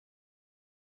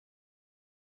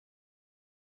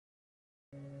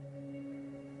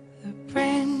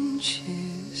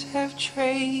branches have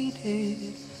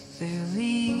traded their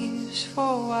leaves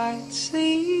for white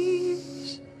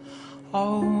sleeves.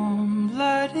 All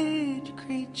warm-blooded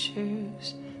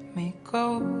creatures make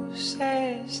ghosts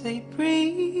as they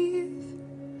breathe.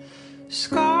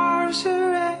 Scars are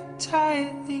wrapped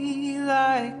tightly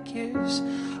like gifts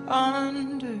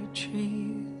under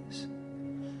trees.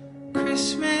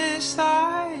 Christmas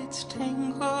lights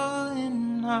tangle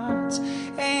in knots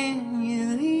and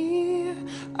you leave.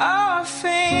 Our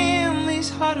families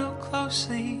huddle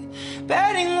closely,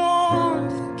 bedding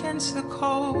warmth against the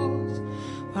cold.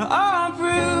 But our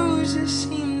bruises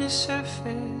seem to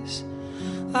surface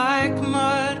like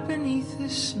mud beneath the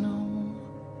snow.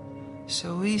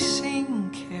 So we sing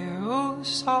carols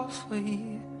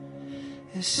softly,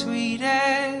 as sweet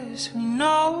as we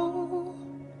know,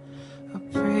 a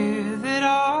prayer that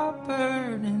our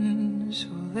burdens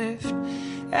will lift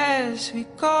as we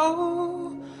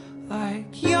go,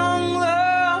 like young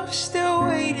love still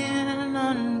waiting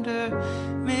under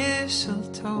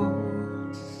mistletoe.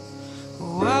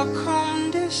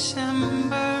 Welcome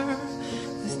December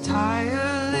with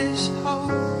tireless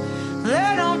hope.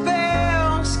 Let our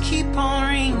bells keep on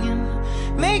ringing,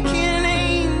 making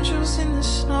angels in the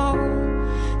snow.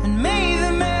 And may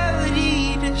the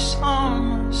melody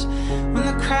disarm us when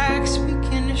the cracks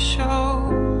begin to show.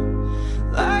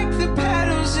 Like the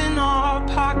petals in our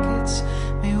pockets,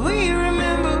 may we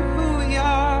remember who we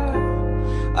are,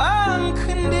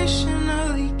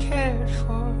 unconditionally cared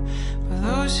for by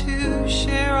those who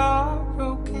share our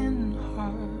broken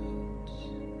hearts.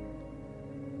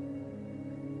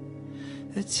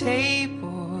 The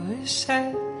table is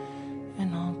set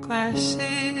and all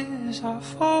glasses are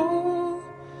full.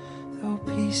 Though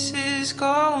pieces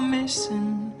go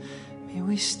missing, may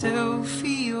we still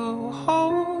feel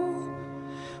whole.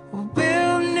 We'll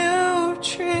build new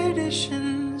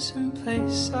traditions in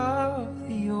place of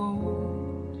the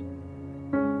old.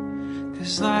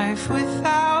 'Cause life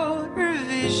without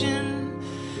revision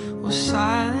will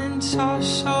silence our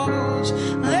souls.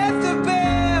 Let the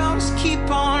bells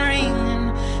keep on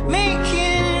ringing,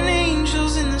 making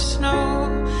angels in the snow.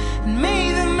 And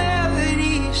may the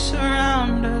melody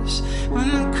surround us when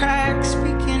the cracks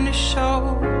begin to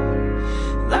show.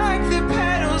 Like the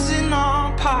petals in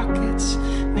our pockets,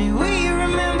 may we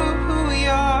remember who we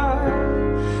are,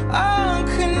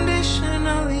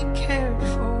 unconditionally cared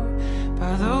for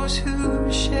by those who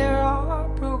share our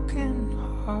broken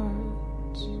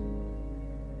hearts.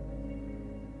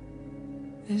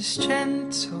 As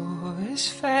gentle as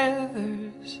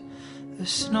feathers, the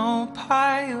snow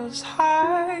piles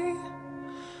high.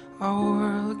 Our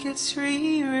world gets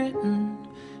rewritten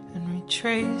and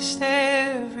retraced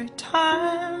every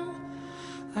time.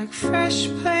 Like fresh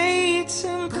plates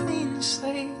and clean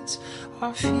slates,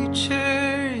 our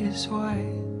future is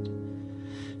white.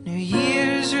 New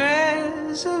Year's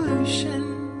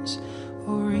resolutions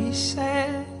will reset